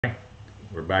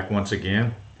We're back once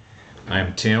again. I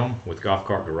am Tim with Golf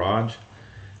Cart Garage.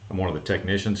 I'm one of the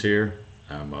technicians here.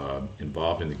 I'm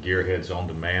involved in the Gearheads on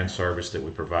Demand service that we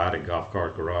provide at Golf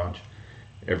Cart Garage.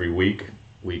 Every week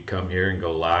we come here and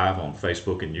go live on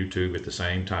Facebook and YouTube at the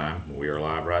same time. We are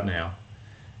live right now.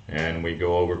 And we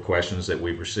go over questions that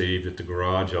we've received at the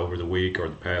garage over the week or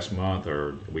the past month,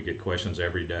 or we get questions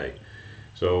every day.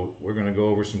 So we're going to go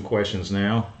over some questions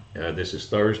now. This is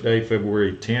Thursday,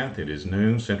 February 10th. It is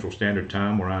noon Central Standard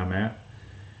Time where I'm at.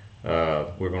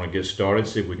 We're going to get started,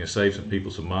 see if we can save some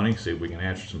people some money, see if we can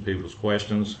answer some people's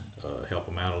questions, help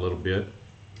them out a little bit.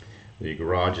 The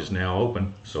garage is now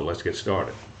open, so let's get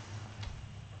started.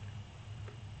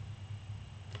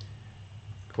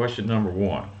 Question number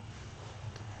 1.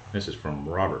 This is from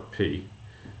Robert P.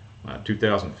 My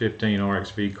 2015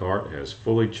 RX-V cart has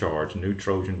fully charged new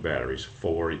Trojan batteries,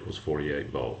 4 = 48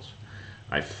 volts.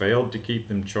 I failed to keep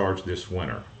them charged this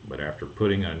winter, but after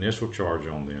putting an initial charge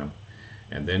on them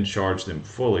and then charge them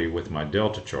fully with my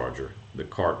Delta charger, the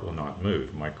cart will not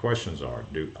move. My questions are,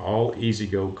 do all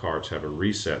EZGO carts have a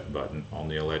reset button on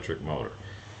the electric motor?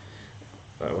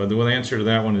 Well, the answer to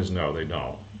that one is no, they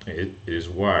don't. It is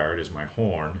wired as my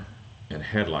horn and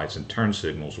headlights and turn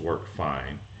signals work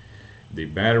fine. The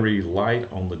battery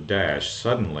light on the dash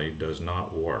suddenly does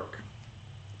not work.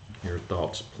 Your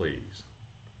thoughts, please.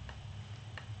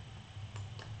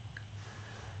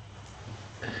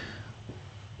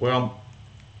 Well,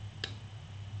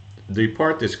 the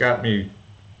part that's got me,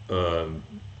 that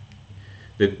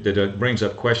brings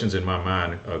up questions in my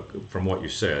mind from what you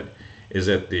said, is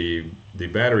that the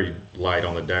battery light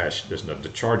on the dash,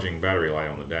 the charging battery light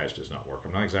on the dash does not work.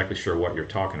 I'm not exactly sure what you're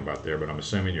talking about there, but I'm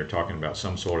assuming you're talking about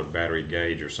some sort of battery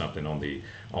gauge or something on the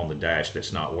dash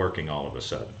that's not working all of a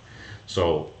sudden.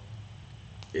 So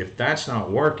if that's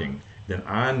not working, then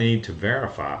I would need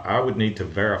to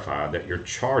verify that your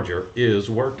charger is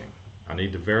working. I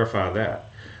need to verify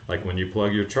that. Like when you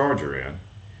plug your charger in,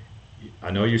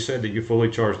 I know you said that you fully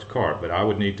charged the cart, but I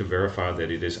would need to verify that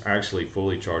it is actually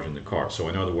fully charging the cart. So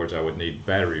in other words, I would need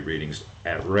battery readings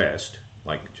at rest.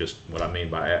 Like, just what I mean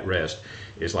by at rest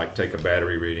is like take a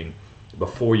battery reading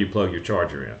before you plug your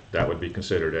charger in. That would be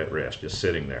considered at rest, just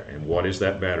sitting there. And what is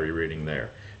that battery reading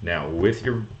there? Now with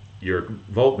your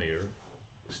voltmeter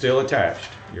still attached,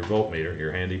 your voltmeter,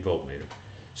 your handy voltmeter,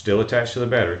 still attached to the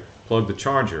battery, plug the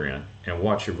charger in and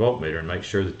watch your voltmeter and make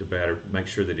sure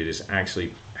that it is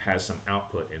actually has some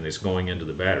output and it's going into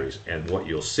the batteries. And what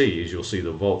you'll see is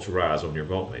the volts rise on your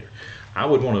voltmeter. I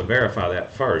would want to verify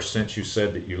that first, since you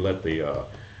said that you let the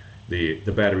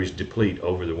batteries deplete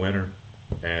over the winter,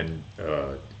 and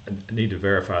I need to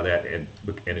verify that. And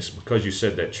it's because you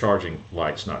said that charging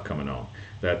light's not coming on.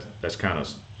 That's kind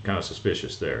of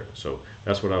suspicious there. So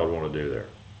that's what I would want to do there.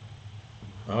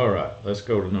 All right, let's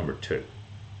go to number 2.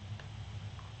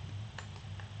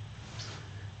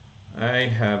 I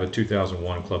have a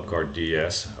 2001 Club Car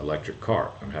DS electric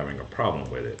cart. I'm having a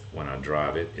problem with it. When I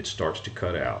drive it, it starts to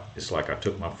cut out. It's like I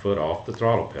took my foot off the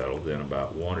throttle pedal, then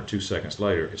about 1 or 2 seconds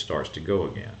later, it starts to go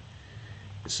again.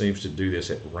 It seems to do this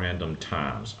at random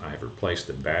times. I have replaced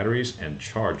the batteries and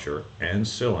charger and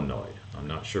solenoid. I'm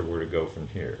not sure where to go from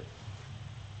here.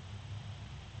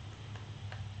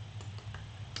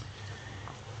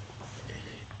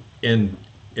 In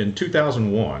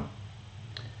 2001,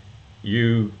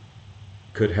 you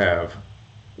could have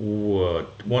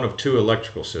one of 2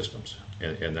 electrical systems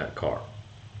in that car.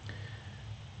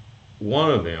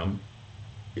 One of them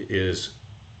has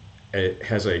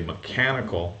a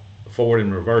mechanical forward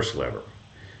and reverse lever.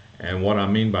 And what I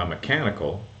mean by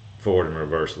mechanical forward and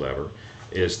reverse lever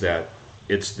is that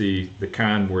it's the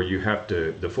kind where you have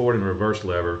to, the forward and reverse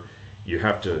lever, you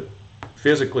have to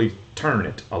physically turn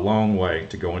it a long way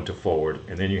to go into forward,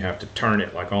 and then you have to turn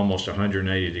it like almost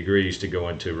 180 degrees to go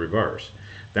into reverse.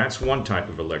 That's one type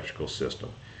of electrical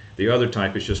system. The other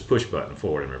type is just push button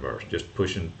forward and reverse, just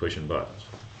pushing buttons.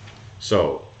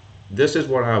 So this is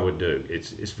what I would do.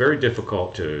 It's very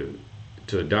difficult to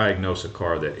diagnose a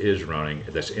car that is running,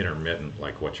 that's intermittent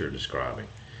like what you're describing.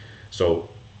 So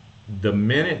the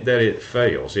minute that it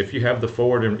fails, if you have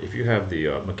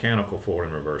the mechanical forward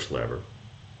and reverse lever,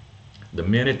 the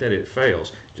minute that it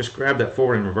fails, just grab that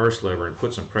forward and reverse lever and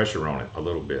put some pressure on it a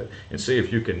little bit and see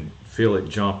if you can feel it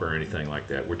jump or anything like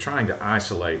that. We're trying to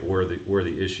isolate where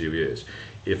the issue is.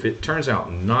 If it turns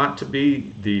out not to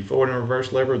be the forward and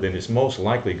reverse lever, then it's most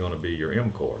likely going to be your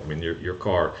M core. I mean, your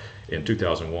car in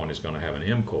 2001 is going to have an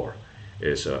M core.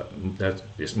 It's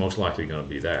most likely going to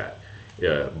be that.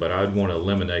 But I'd want to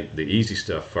eliminate the easy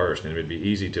stuff first, and it would be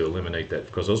easy to eliminate that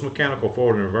because those mechanical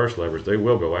forward and reverse levers, they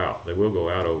will go out. They will go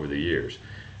out over the years,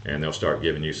 and they'll start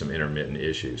giving you some intermittent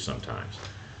issues sometimes.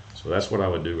 So that's what I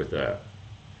would do with that.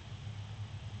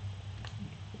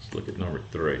 Let's look at number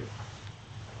 3.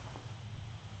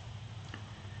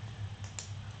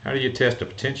 How do you test a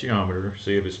potentiometer,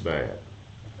 see if it's bad?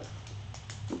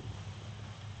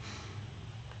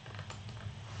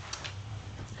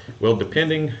 Well,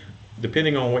 depending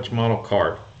on which model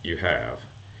cart you have,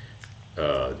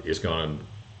 it's going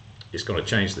to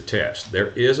change the test. There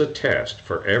is a test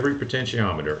for every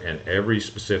potentiometer and every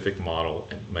specific model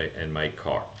and make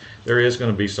cart. There is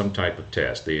going to be some type of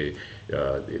test. It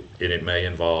may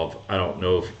involve, I don't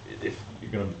know if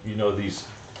you're going to, these,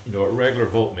 a regular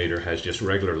voltmeter has just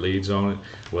regular leads on it.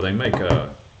 Well, they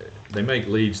make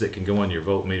leads that can go on your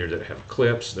voltmeter that have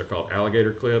clips. They're called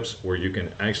alligator clips, where you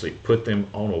can actually put them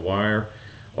on a wire,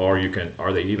 or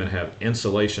they even have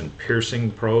insulation piercing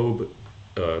probe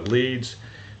leads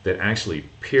that actually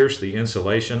pierce the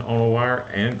insulation on a wire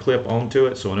and clip onto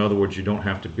it. So in other words, you don't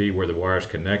have to be where the wire is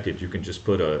connected. You can just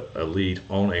put a lead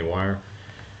on a wire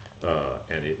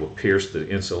and it will pierce the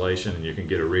insulation, and you can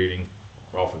get a reading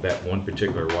off of that one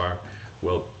particular wire.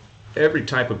 Well, every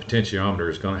type of potentiometer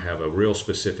is going to have a real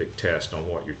specific test on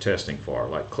what you're testing for.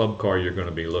 Like club car, you're going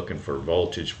to be looking for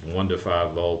voltage 1 to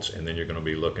 5 volts, and then you're going to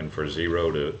be looking for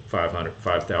 0 to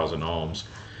 5,000 ohms,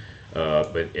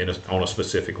 but on a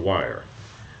specific wire.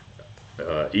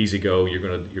 EZGO,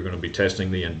 you're going to be testing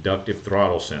the inductive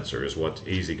throttle sensor, is what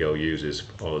EZGO uses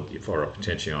for a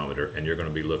potentiometer, and you're going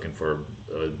to be looking for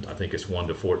I think it's 1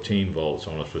 to 14 volts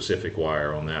on a specific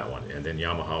wire on that one. And then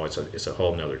Yamaha, it's a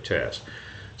whole nother test.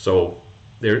 So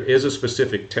there is a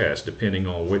specific test depending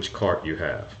on which cart you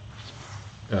have,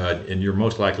 and you're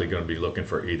most likely going to be looking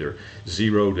for either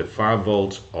 0 to 5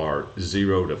 volts or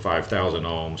 0 to 5,000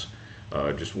 ohms.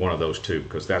 Just one of those two,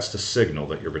 because that's the signal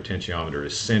that your potentiometer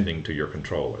is sending to your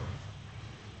controller.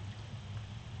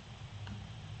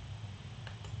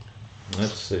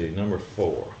 Let's see, number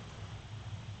 4.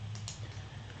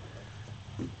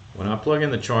 When I plug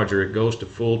in the charger, it goes to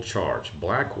full charge.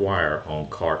 Black wire on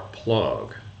cart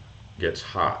plug gets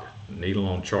hot. Needle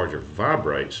on charger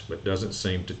vibrates but doesn't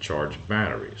seem to charge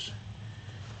batteries.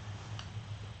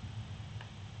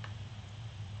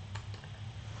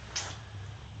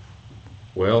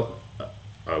 Well,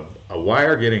 a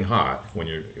wire getting hot when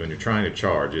you're trying to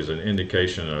charge is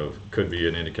could be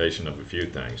an indication of a few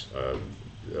things.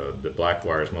 The black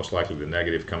wire is most likely the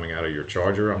negative coming out of your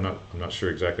charger. I'm not sure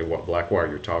exactly what black wire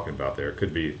you're talking about there. It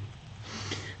could be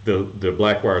the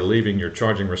black wire leaving your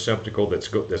charging receptacle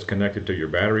that's connected to your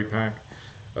battery pack.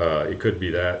 It could be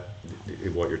that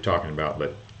what you're talking about.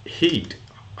 But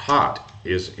hot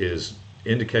is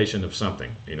indication of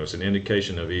something. It's an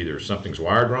indication of either something's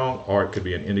wired wrong, or it could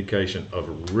be an indication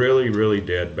of really, really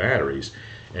dead batteries,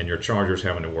 and your charger's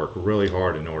having to work really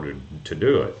hard in order to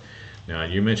do it. Now,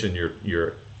 you mentioned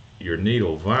your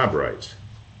needle vibrates,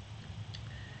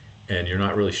 and you're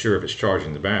not really sure if it's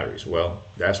charging the batteries. Well,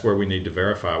 that's where we need to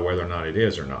verify whether or not it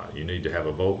is or not. You need to have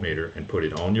a voltmeter and put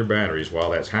it on your batteries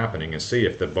while that's happening and see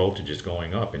if the voltage is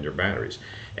going up in your batteries.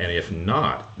 And if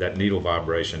not, that needle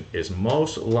vibration is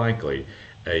most likely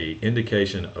an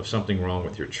indication of something wrong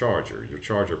with your charger. Your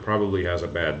charger probably has a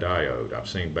bad diode. I've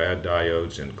seen bad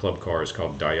diodes in club cars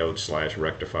called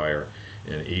diode/rectifier.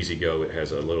 In EZGO, it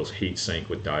has a little heat sink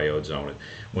with diodes on it.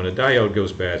 When a diode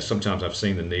goes bad, sometimes I've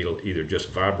seen the needle either just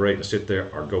vibrate and sit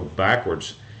there, or go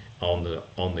backwards on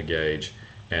the gauge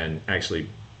and actually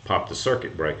pop the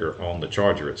circuit breaker on the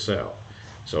charger itself.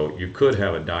 So you could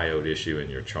have a diode issue in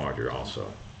your charger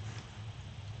also.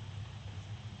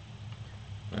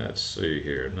 Let's see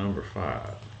here, number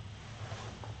 5.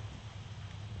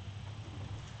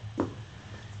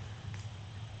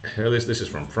 This is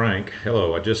from Frank.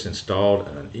 Hello, I just installed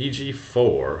an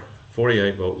EG4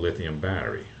 48 volt lithium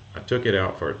battery. I took it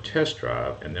out for a test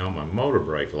drive, and now my motor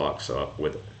brake locks up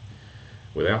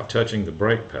without touching the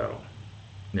brake pedal.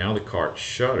 Now the cart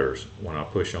shudders when I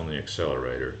push on the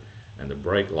accelerator, and the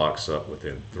brake locks up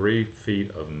within 3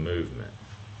 feet of movement.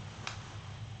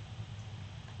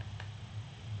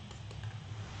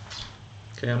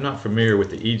 Okay, I'm not familiar with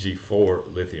the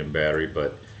EG4 lithium battery,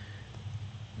 but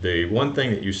the one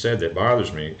thing that you said that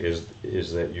bothers me is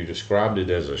that you described it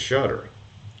as a shudder,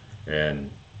 and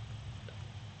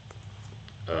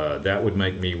that would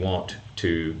make me want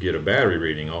to get a battery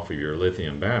reading off of your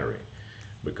lithium battery,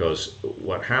 because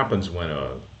what happens when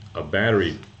a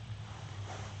battery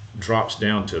drops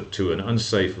down to an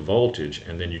unsafe voltage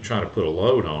and then you try to put a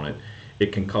load on it,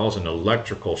 it can cause an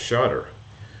electrical shudder.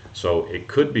 So it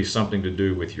could be something to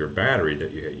do with your battery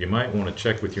that you might want to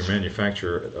check with your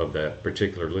manufacturer of that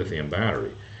particular lithium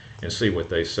battery and see what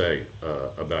they say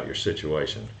about your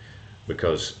situation,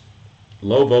 because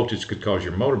low voltage could cause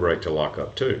your motor brake to lock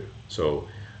up too. So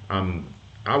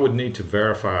I would need to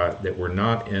verify that we're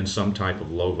not in some type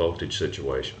of low voltage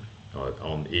situation.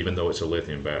 Even though it's a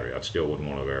lithium battery, I still wouldn't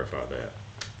want to verify that.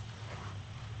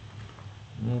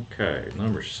 Okay,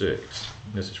 number 6.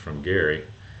 This is from Gary.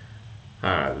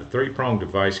 Hi, the 3-prong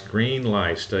device green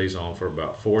light stays on for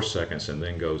about 4 seconds and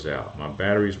then goes out. My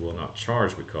batteries will not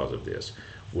charge because of this.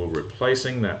 Will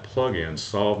replacing that plug-in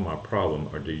solve my problem,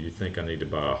 or do you think I need to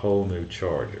buy a whole new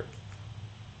charger?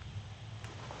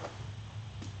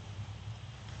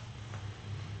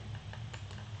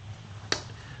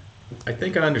 I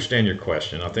think I understand your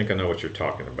question. I think I know what you're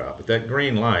talking about. But that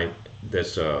green light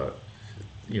that's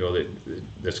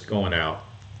that's going out,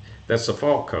 that's the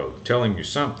fault code telling you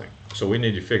something. So we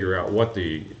need to figure out what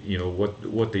the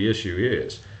what the issue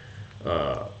is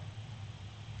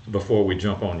before we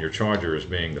jump on your charger as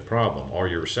being the problem, or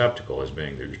your receptacle as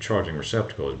being your charging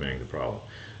receptacle as being the problem.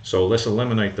 So let's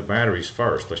eliminate the batteries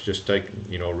first. Let's just take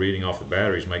reading off the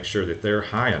batteries, make sure that they're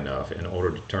high enough in order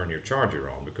to turn your charger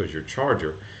on, because your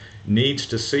charger needs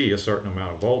to see a certain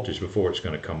amount of voltage before it's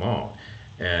going to come on.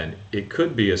 And it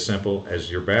could be as simple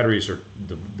as your batteries are,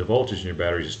 the voltage in your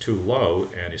batteries is too low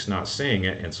and it's not seeing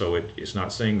it, and so it's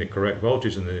not seeing the correct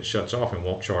voltage, and then it shuts off and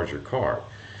won't charge your car.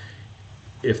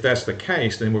 If that's the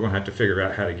case, then we're going to have to figure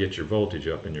out how to get your voltage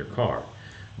up in your car.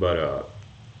 But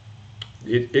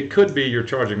it could be your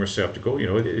charging receptacle.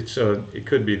 It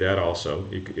could be that also.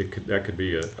 That could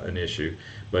be an issue.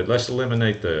 But let's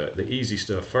eliminate the easy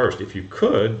stuff first. If you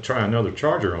could try another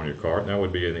charger on your car, that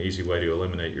would be an easy way to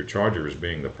eliminate your charger as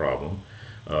being the problem.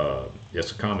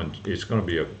 It's going to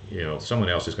be someone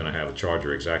else is going to have a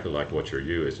charger exactly like what you're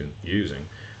using.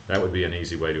 That would be an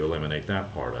easy way to eliminate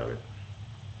that part of it.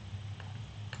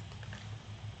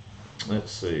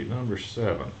 Let's see, number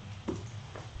 7.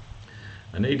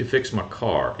 I need to fix my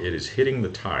car. It is hitting the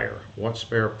tire. What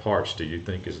spare parts do you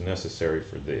think is necessary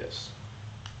for this?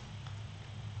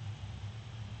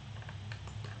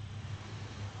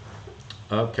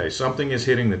 Okay, something is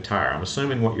hitting the tire. I'm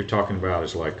assuming what you're talking about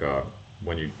is like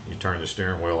when you turn the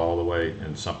steering wheel all the way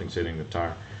and something's hitting the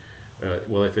tire.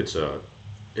 Well, if it's a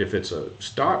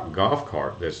stock golf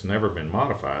cart that's never been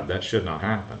modified, that should not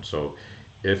happen. So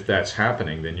if that's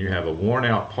happening, then you have a worn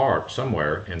out part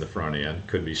somewhere in the front end.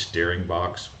 Could be steering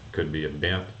box, could be a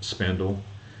bent spindle,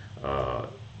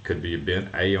 could be a bent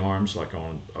A-arms, like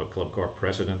on a club car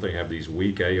precedent. They have these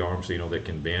weak A-arms, that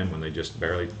can bend when they just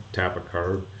barely tap a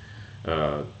curb.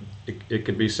 It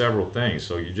could be several things.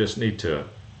 So you just need to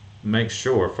make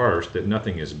sure first that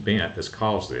nothing is bent that's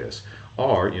caused this.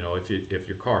 Or, if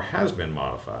your car has been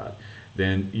modified,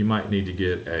 then you might need to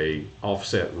get a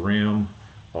offset rim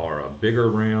or a bigger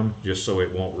rim, just so it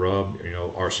won't rub,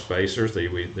 or spacers. They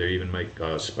even make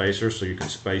spacers so you can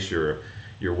space your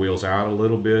wheels out a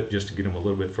little bit, just to get them a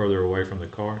little bit further away from the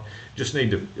car. Just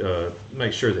need to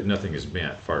make sure that nothing is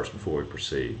bent first before we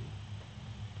proceed.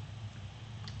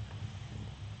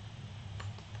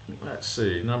 Let's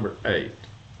see, number 8.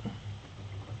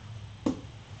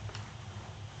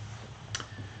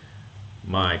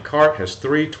 My cart has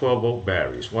 3 12-volt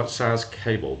batteries. What size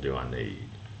cable do I need?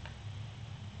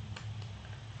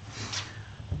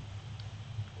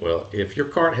 Well, if your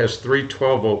cart has 3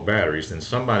 12-volt batteries, then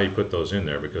somebody put those in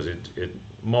there, because it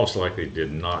most likely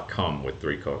did not come with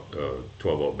 3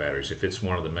 12-volt batteries. If it's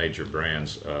one of the major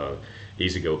brands,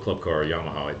 EZGO, Club Car, or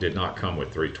Yamaha, it did not come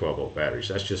with 3 12-volt batteries.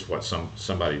 That's just what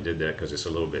somebody did that because it's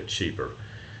a little bit cheaper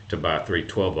to buy 3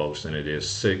 12 volts than it is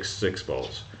 6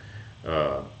 volts.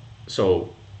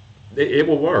 So it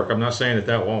will work. I'm not saying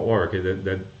that won't work,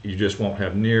 that you just won't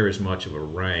have near as much of a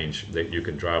range that you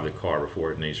can drive the car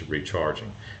before it needs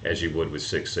recharging as you would with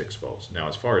 6 volts. Now,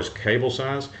 as far as cable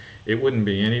size, it wouldn't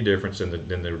be any difference than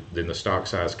the stock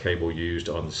size cable used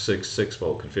on the 6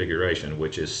 volt configuration,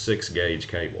 which is 6 gauge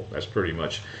cable. That's pretty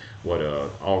much what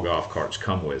all golf carts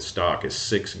come with. Stock is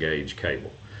 6 gauge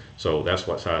cable. So that's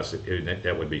what size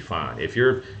that would be fine. If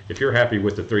you're happy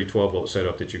with the 3 12-volt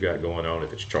setup that you got going on,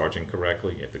 if it's charging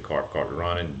correctly, if the cart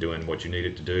running, doing what you need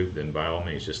it to do, then by all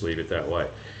means just leave it that way.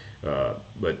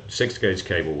 But 6 gauge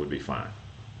cable would be fine.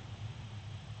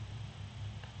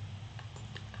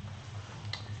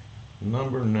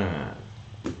 Number 9.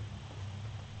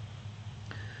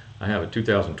 I have a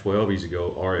 2012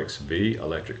 EZGO RXV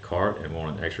electric cart and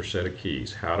want an extra set of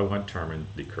keys. How do I determine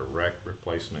the correct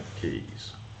replacement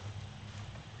keys?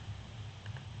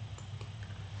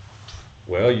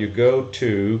 Well, you go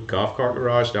to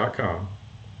golfcartgarage.com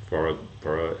for a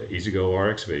EZGO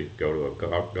RXV. Go to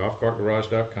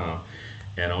golfcartgarage.com,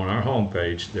 and on our home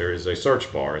page there is a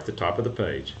search bar at the top of the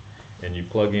page, and you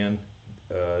plug in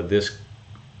this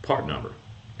part number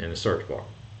in the search bar,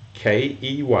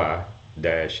 KEY-EZ2.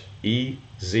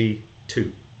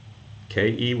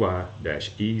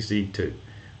 𝗂𝐻-EZ2.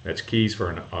 That's keys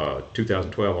for an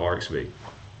 2012 RXV.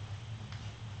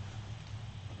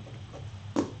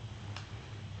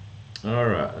 All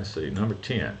right, let's see, number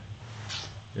 10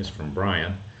 is from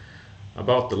Brian. I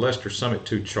bought the Lester Summit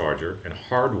 2 charger and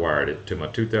hardwired it to my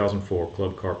 2004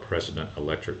 Club Car Precedent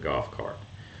electric golf cart.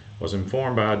 Was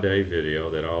informed by a Dave video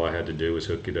that all I had to do was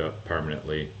hook it up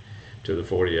permanently to the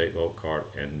 48 volt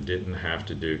cart and didn't have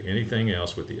to do anything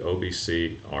else with the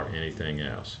OBC or anything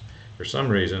else. For some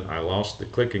reason I lost the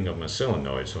clicking of my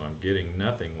solenoid, so I'm getting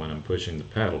nothing when I'm pushing the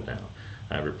pedal down.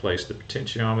 I replaced the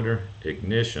potentiometer,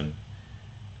 ignition,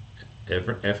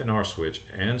 F&R switch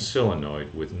and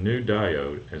solenoid with new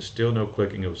diode and still no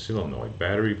clicking of solenoid.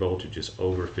 Battery voltage is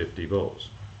over 50 volts.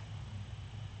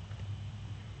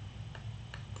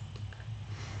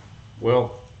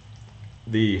 Well,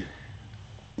 the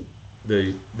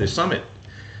Summit,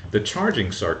 the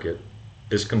charging circuit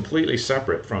is completely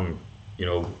separate from, you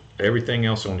know, everything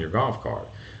else on your golf cart.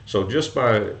 So just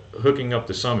by hooking up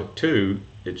the Summit 2,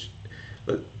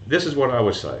 this is what I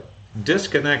would say.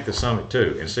 Disconnect the Summit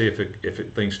 2 and see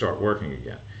if things start working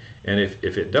again. And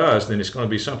if it does, then it's going to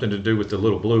be something to do with the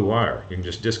little blue wire. You can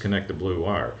just disconnect the blue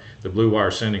wire. The blue wire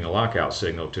is sending a lockout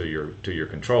signal to your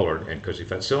controller, and because if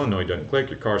that solenoid doesn't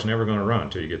click, your car's never going to run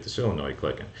until you get the solenoid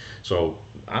clicking. So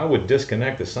I would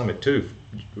disconnect the Summit 2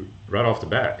 right off the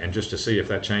bat, and just to see if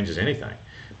that changes anything,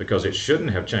 because it shouldn't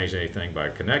have changed anything by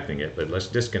connecting it. But let's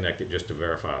disconnect it just to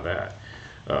verify that.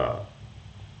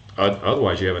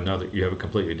 Otherwise, you have a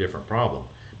completely different problem.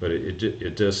 But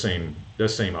it does seem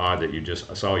odd that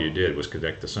that's all you did was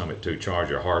connect the Summit 2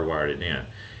 charger, hardwired it in,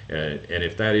 and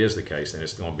if that is the case, then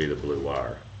it's going to be the blue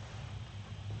wire.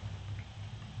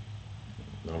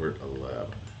 Number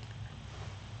 11.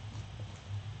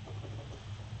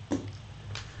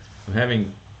 I'm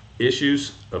having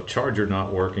issues of charger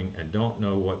not working and don't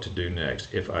know what to do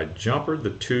next. If I jumper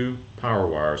the 2 power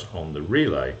wires on the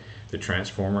relay, the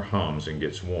transformer hums and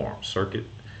gets warm. Circuit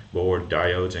board,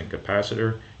 diodes, and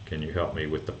capacitor. Can you help me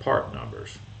with the part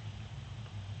numbers?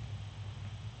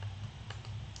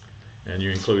 And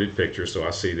you included pictures, so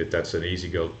I see that that's an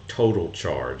EZGO total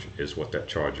charge is what that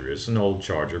charger is. It's an old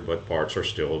charger, but parts are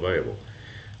still available.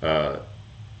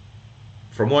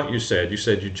 From what you said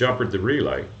you jumpered the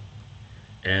relay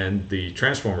and the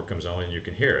transformer comes on and you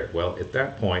can hear it. Well, at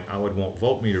that point I would want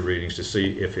voltmeter readings to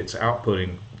see if it's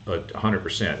outputting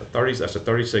 100%. That's a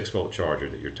 36 volt charger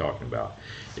that you're talking about.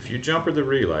 If you jumper the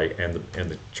relay and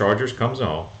the charger comes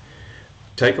on,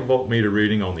 take a voltmeter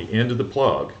reading on the end of the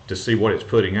plug to see what it's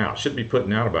putting out. It should be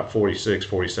putting out about 46,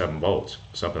 47 volts,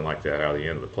 something like that, out of the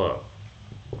end of the plug.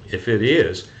 If it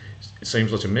is, it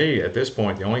seems to me at this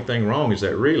point the only thing wrong is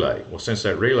that relay. Well, since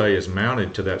that relay is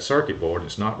mounted to that circuit board and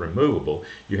it's not removable,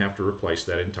 you have to replace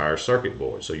that entire circuit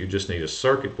board. So you just need a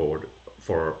circuit board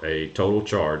for a total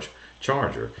charge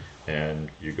charger, and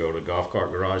you go to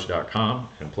golfcartgarage.com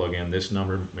and plug in this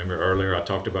number. Remember earlier I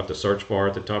talked about the search bar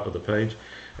at the top of the page?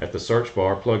 At the search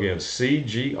bar, plug in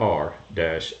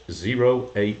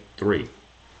CGR-083.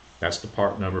 That's the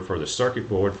part number for the circuit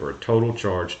board for a total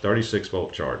charge 36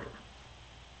 volt charger.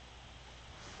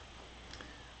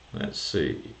 Let's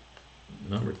see,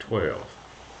 number 12.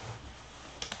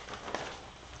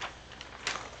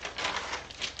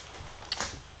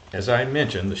 As I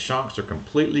mentioned, the shocks are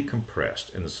completely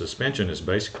compressed and the suspension is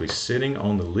basically sitting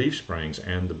on the leaf springs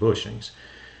and the bushings.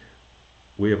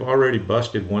 We have already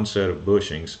busted one set of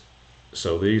bushings,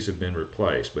 so these have been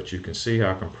replaced, but you can see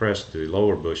how compressed the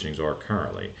lower bushings are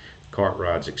currently. The cart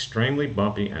rides extremely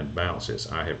bumpy and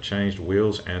bounces. I have changed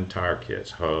wheels and tire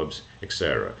kits, hubs,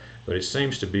 etc. But it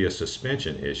seems to be a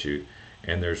suspension issue,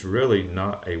 and there's really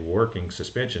not a working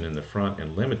suspension in the front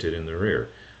and limited in the rear.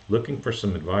 Looking for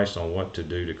some advice on what to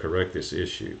do to correct this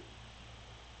issue.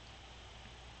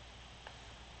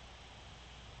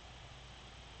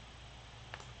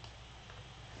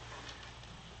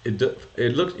 It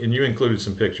looks, and you included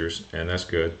some pictures, and that's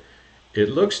good. It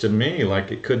looks to me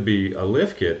like it could be a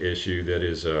lift kit issue that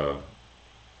is,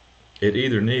 it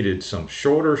either needed some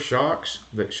shorter shocks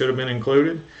that should have been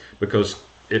included, because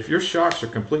if your shocks are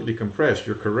completely compressed,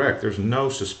 you're correct, there's no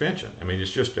suspension. I mean,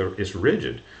 it's just, it's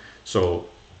rigid. So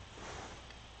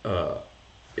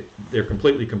they're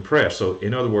completely compressed. So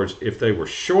in other words, if they were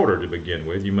shorter to begin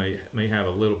with, you may have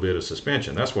a little bit of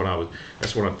suspension. That's what I'm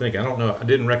thinking. I don't know, I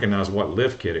didn't recognize what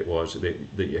lift kit it was that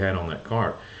you had on that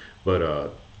cart,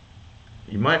 but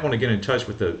you might want to get in touch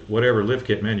with whatever lift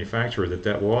kit manufacturer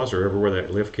that was, or where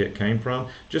that lift kit came from,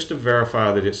 just to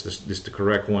verify that it's the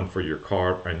correct one for your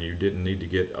cart and you didn't need to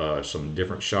get some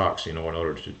different shocks, you know, in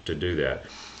order to do that.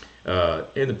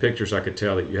 In the pictures, I could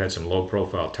tell that you had some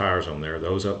low-profile tires on there.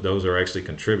 Those are actually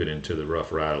contributing to the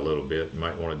rough ride a little bit. You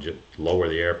might want to lower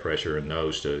the air pressure in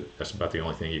those. That's about the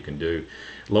only thing you can do.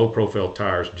 Low-profile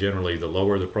tires, generally, the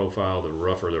lower the profile, the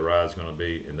rougher the ride is going to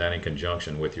be, and that in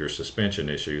conjunction with your suspension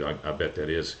issue, I bet that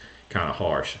is kind of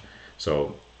harsh.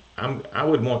 So I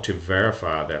would want to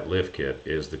verify that lift kit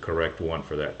is the correct one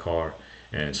for that car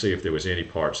and see if there was any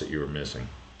parts that you were missing.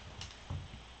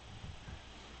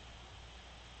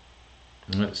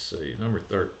 Let's see, number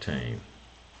 13.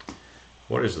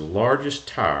 What is the largest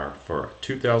tire for a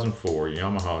 2004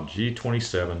 Yamaha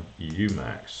G27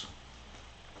 UMAX?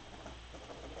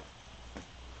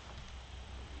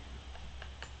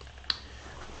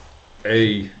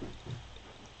 A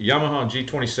Yamaha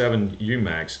G27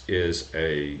 UMAX is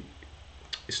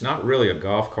it's not really a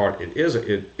golf cart.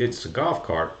 It's a golf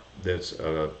cart that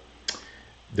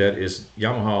is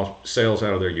Yamaha sells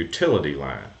out of their utility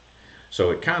line.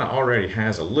 So it kind of already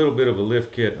has a little bit of a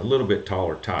lift kit and a little bit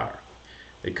taller tire.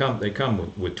 They come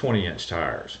with 20-inch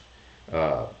tires.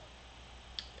 I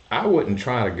wouldn't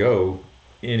try to go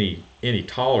any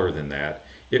taller than that.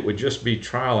 It would just be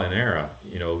trial and error,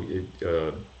 you know.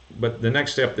 But the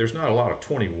next step, there's not a lot of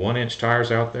 21-inch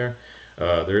tires out there.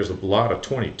 There's a lot of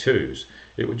 22s.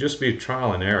 It would just be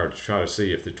trial and error to try to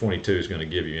see if the 22 is going to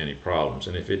give you any problems.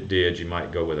 And if it did, you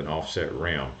might go with an offset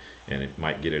rim, and it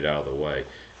might get it out of the way.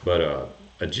 But a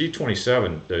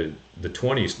G27, the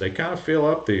 20s, they kind of fill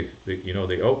up the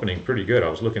opening pretty good. I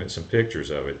was looking at some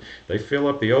pictures of it. They fill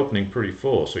up the opening pretty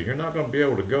full, so you're not going to be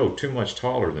able to go too much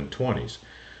taller than 20s.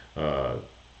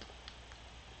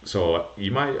 So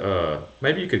you might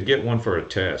maybe you could get one for a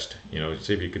test. You know,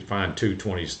 see if you could find two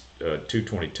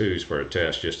 22s for a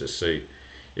test just to see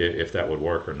if that would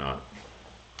work or not.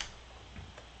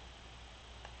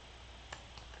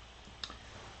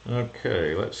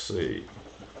 Okay, let's see.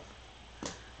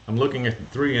 I'm looking at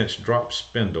the 3-inch drop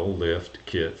spindle lift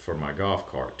kit for my golf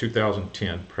cart,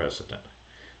 2010 Precedent.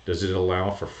 Does it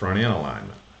allow for front end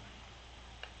alignment?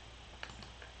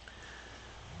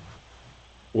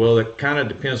 Well, it kind of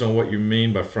depends on what you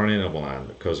mean by front end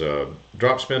alignment, because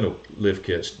drop spindle lift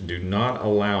kits do not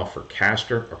allow for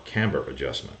caster or camber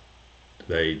adjustment.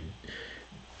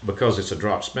 Because it's a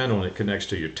drop spindle and it connects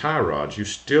to your tie rods, you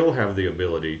still have the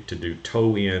ability to do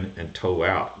toe in and toe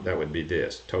out. That would be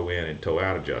this, toe in and toe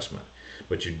out adjustment.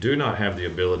 But you do not have the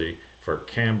ability for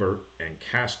camber and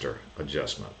caster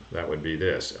adjustment. That would be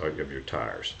this of your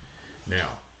tires.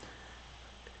 Now,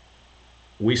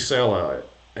 we sell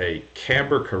a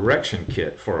camber correction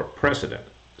kit for a Precedent.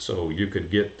 So you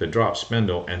could get the drop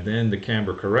spindle and then the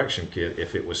camber correction kit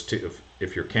if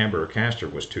if your camber or caster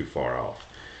was too far off.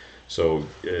 So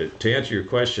to answer your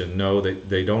question, no,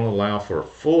 they don't allow for a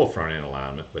full front end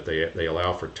alignment, but they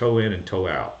allow for toe in and toe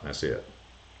out. That's it.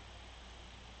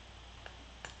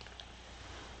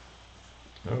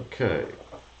 Okay.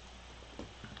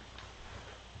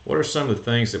 What are some of the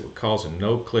things that would cause a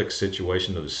no-click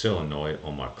situation of the solenoid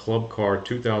on my Club Car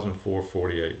 2004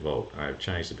 48 volt? I have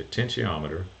changed the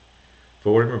potentiometer,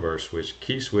 forward and reverse switch,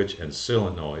 key switch, and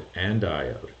solenoid and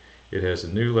diode. It has the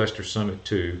new Lester Summit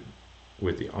 2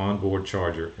 with the onboard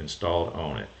charger installed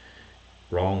on it.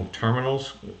 Wrong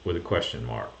terminals with a question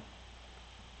mark.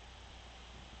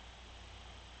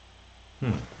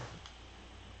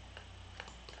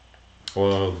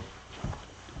 Well,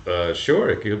 sure,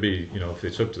 it could be, you know, if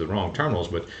it's hooked to the wrong terminals,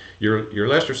 but your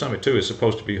Lester Summit 2 is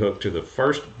supposed to be hooked to the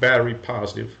first battery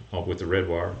positive with the red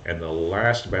wire and the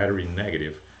last battery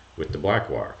negative with the black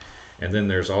wire. And then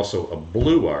there's also a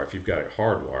blue wire if you've got it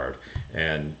hardwired,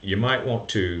 and you might want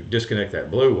to disconnect that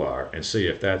blue wire and see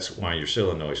if that's why your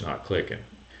solenoid is not clicking.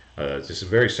 This is a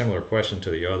very similar question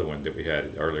to the other one that we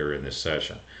had earlier in this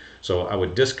session. So I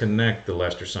would disconnect the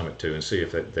Lester Summit 2 and see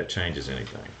if that changes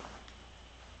anything.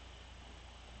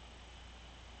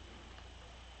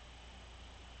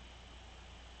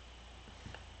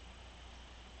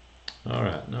 All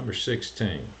right, number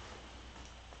 16.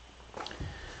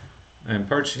 I am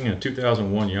purchasing a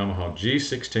 2001 Yamaha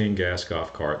G16 gas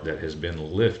golf cart that has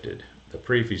been lifted. The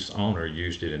previous owner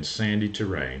used it in sandy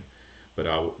terrain, but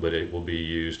it will be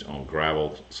used on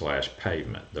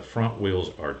gravel/pavement. The front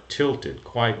wheels are tilted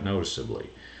quite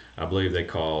noticeably. I believe they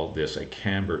call this a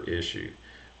camber issue.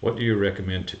 What do you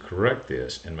recommend to correct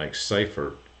this and make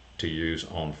safer to use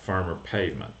on firmer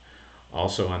pavement?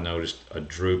 Also, I noticed a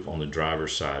droop on the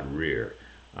driver's side rear.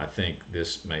 I think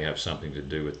this may have something to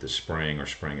do with the spring or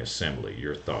spring assembly.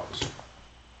 Your thoughts?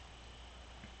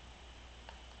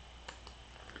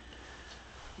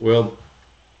 Well,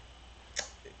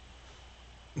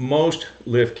 most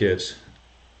lift kits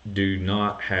do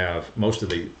not have, most of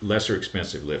the lesser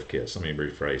expensive lift kits, let me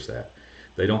rephrase that,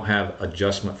 they don't have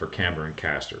adjustment for camber and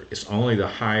caster. It's only the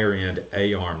higher end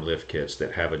A-arm lift kits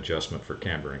that have adjustment for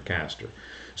camber and caster.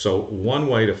 So one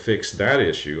way to fix that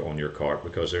issue on your cart,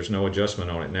 because there's no adjustment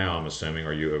on it now, I'm assuming,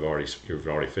 or you've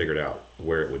already figured out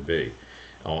where it would be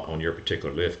on your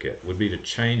particular lift kit, would be to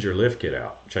change your lift kit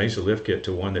out. Change the lift kit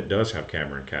to one that does have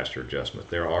camber and caster adjustment.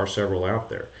 There are several out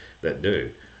there that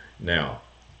do. Now,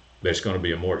 there's going to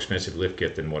be a more expensive lift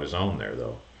kit than what is on there,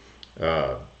 though.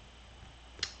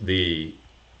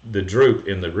 The droop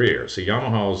in the rear. See,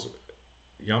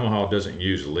 Yamaha doesn't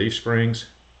use leaf springs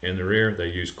in the rear. They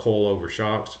use coilover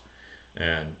shocks,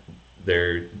 and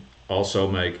they also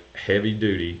make heavy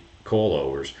duty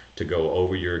coilovers to go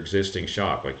over your existing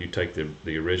shock. Like you take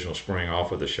the original spring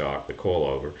off of the shock, the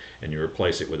coilover, and you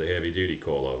replace it with a heavy duty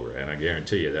coilover, and I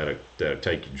guarantee you that'll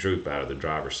take your droop out of the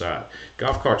driver's side.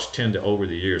 Golf carts tend to, over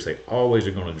the years, they always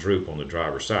are going to droop on the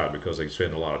driver's side because they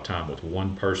spend a lot of time with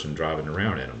one person driving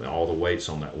around in them, and all the weight's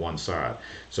on that one side.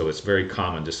 So it's very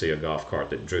common to see a golf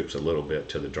cart that droops a little bit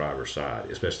to the driver's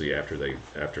side, especially after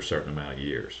a certain amount of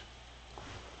years.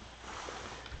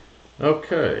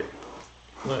 Okay,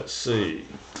 let's see.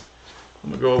 I'm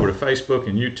going to go over to Facebook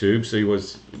and YouTube, see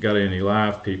what's got any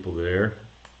live people there.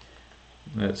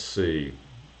 Let's see.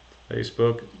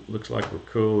 Facebook, looks like we're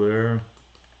cool there.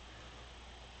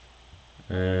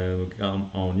 And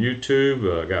on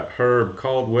YouTube, I got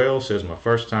𝗁𝘁𝗿𝐿, says my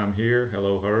first time here.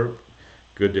 Hello, Herb.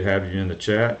 Good to have you in the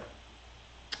chat.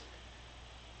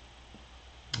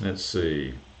 Let's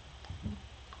see.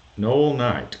 Noel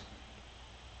Knight.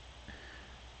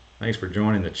 Thanks for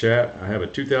joining the chat. I have a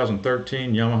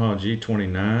 2013 Yamaha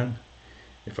G29.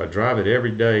 If I drive it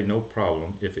every day, no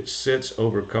problem. If it sits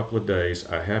over a couple of days,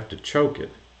 I have to choke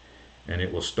it, and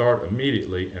it will start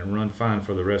immediately and run fine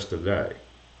for the rest of the day.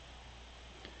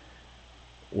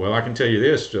 Well, I can tell you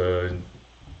this.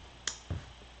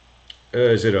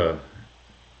 Is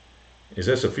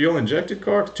this a fuel injected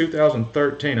car?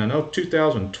 2013. I know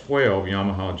 2012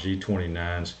 Yamaha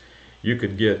G29s, you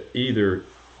could get either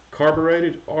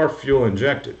carbureted or fuel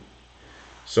injected.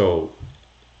 So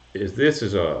if this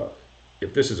is a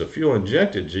fuel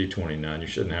injected G29, you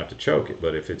shouldn't have to choke it.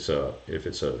 But if it's a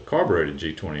carbureted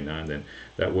G29, then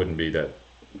that wouldn't be that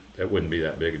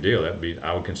big a deal.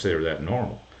 I would consider that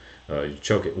normal. You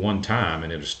choke it one time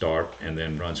and it'll start and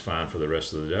then runs fine for the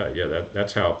rest of the day. Yeah,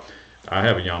 that's how. I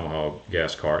have a Yamaha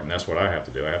gas cart, and that's what I have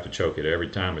to do. I have to choke it every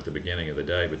time at the beginning of the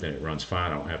day, but then it runs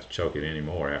fine. I don't have to choke it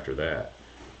anymore after that.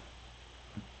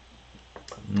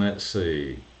 Let's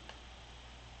see.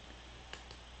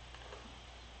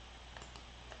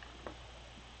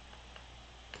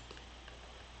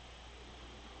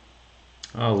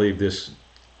 I'll leave this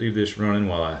running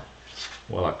while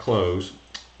I close.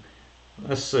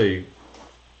 Let's see.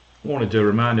 I wanted to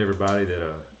remind everybody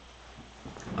that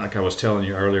like I was telling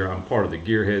you earlier, I'm part of the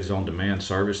Gearheads on Demand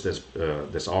service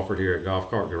that's offered here at Golf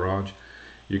Cart Garage.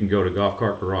 You can go to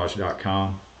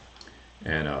golfcartgarage.com,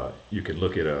 and you can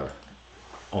look at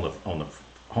on the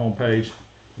home page.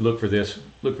 Look for this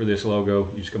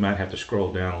logo. You just might have to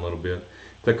scroll down a little bit.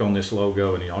 Click on this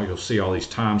logo, and you'll see all these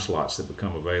time slots that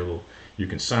become available. You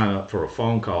can sign up for a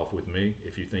phone call with me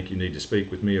if you think you need to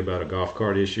speak with me about a golf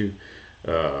cart issue.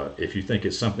 If you think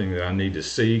it's something that I need to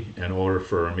see in order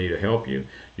for me to help you,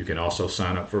 you can also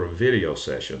sign up for a video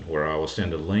session where I will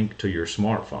send a link to your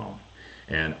smartphone.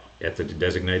 And at the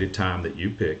designated time that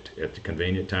you picked, at the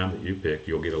convenient time that you picked,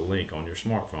 you'll get a link on your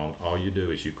smartphone. All you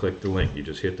do is you click the link. You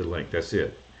just hit the link. That's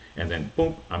it. And then,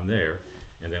 boom, I'm there.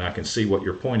 And then I can see what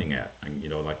you're pointing at. And,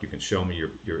 like you can show me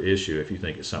your issue if you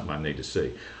think it's something I need to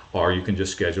see. Or you can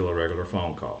just schedule a regular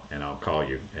phone call, and I'll call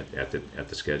you at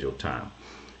the scheduled time.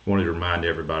 Wanted to remind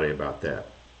everybody about that.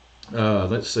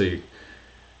 Let's see.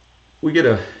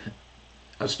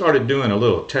 I started doing a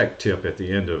little tech tip at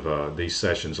the end of these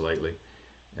sessions lately,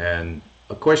 and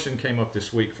a question came up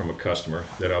this week from a customer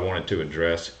that I wanted to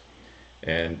address,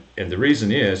 and the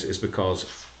reason is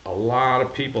because a lot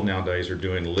of people nowadays are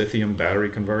doing lithium battery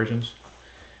conversions,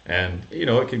 and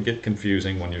it can get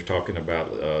confusing when you're talking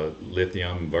about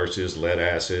lithium versus lead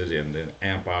acid, and then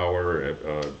amp hour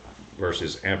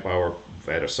versus amp hour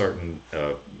at a certain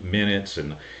minutes,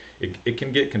 and it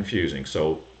can get confusing.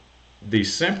 So the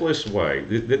simplest way,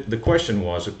 the question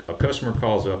was, a customer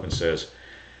calls up and says,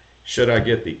 should I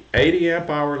get the 80 amp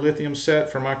hour lithium set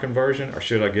for my conversion, or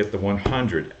should I get the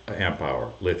 100 amp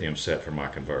hour lithium set for my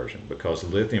conversion? Because the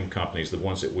lithium companies, the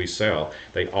ones that we sell,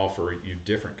 they offer you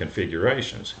different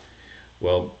configurations.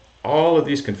 Well, all of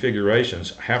these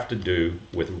configurations have to do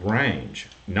with range,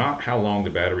 not how long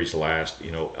the batteries last,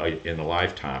 in a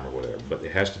lifetime or whatever, but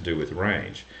it has to do with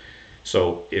range.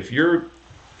 So if your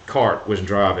cart was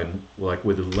driving like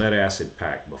with a lead acid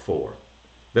pack before,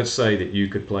 let's say that you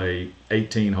could play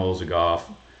 18 holes of golf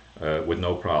with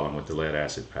no problem with the lead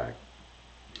acid pack.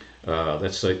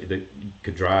 Let's say that you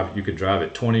could drive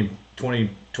it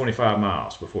 25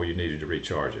 miles before you needed to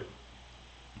recharge it.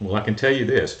 Well, I can tell you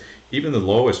this, even the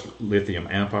lowest lithium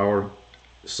amp hour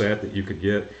set that you could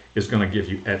get is going to give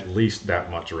you at least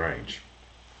that much range.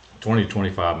 20 to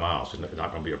 25 miles is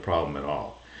not going to be a problem at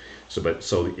all. So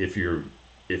if you're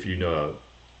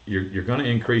going to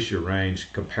increase your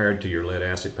range compared to your lead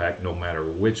acid pack no matter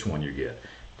which one you get.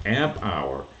 Amp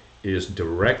hour is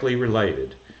directly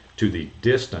related to the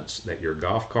distance that your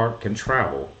golf cart can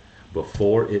travel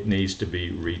before it needs to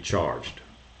be recharged.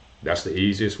 That's the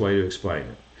easiest way to explain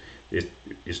it. It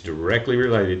is directly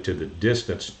related to the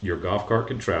distance your golf cart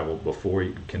can travel before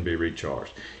it can be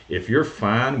recharged. If you're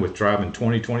fine with driving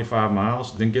 20-25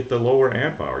 miles, then get the lower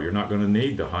amp hour. You're not going to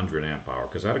need the 100 amp hour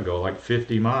because that'll go like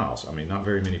 50 miles. I mean, not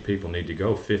very many people need to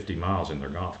go 50 miles in their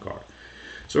golf cart.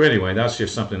 So anyway, that's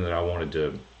just something that I wanted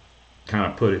to kind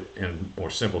of put it in more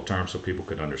simple terms so people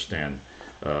could understand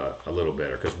a little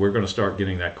better, because we're going to start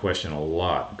getting that question a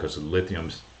lot because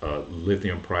lithium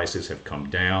prices have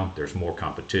come down. There's more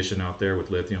competition out there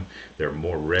with lithium. They're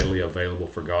more readily available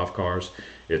for golf cars.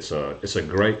 It's a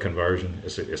great conversion.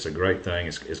 It's a great thing.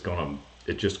 It's just going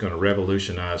to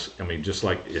revolutionize. I mean, just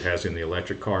like it has in the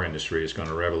electric car industry, it's going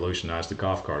to revolutionize the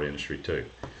golf cart industry too.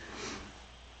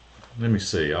 Let me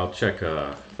see. I'll check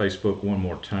Facebook one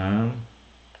more time.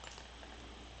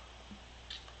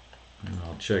 And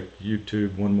I'll check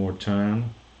YouTube one more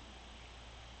time.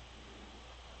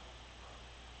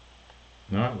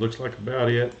 No, it looks like about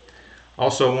it.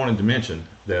 Also wanted to mention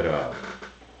that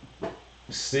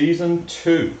Season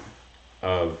 2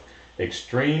 of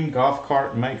Extreme Golf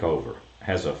Cart Makeover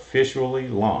has officially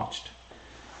launched.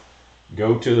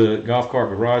 Go to the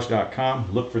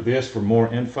𝐂𝐿𝐻𝐵𝒺h.com, look for this for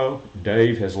more info.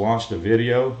 Dave has launched a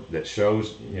video that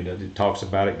shows, it talks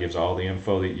about it, gives all the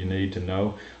info that you need to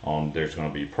know. There's going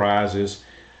to be prizes.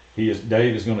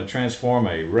 Dave is going to transform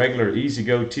a regular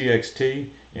EZGO TXT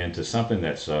into something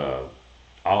that's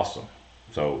awesome.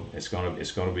 So it's going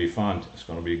to be fun. It's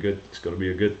going to be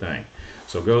a good thing.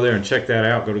 So go there and check that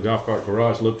out. Go to Golf Cart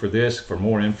Garage, look for this for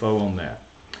more info on that.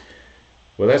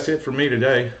 Well, that's it for me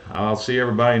today. I'll see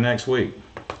everybody next week.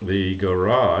 The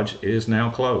garage is now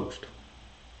closed.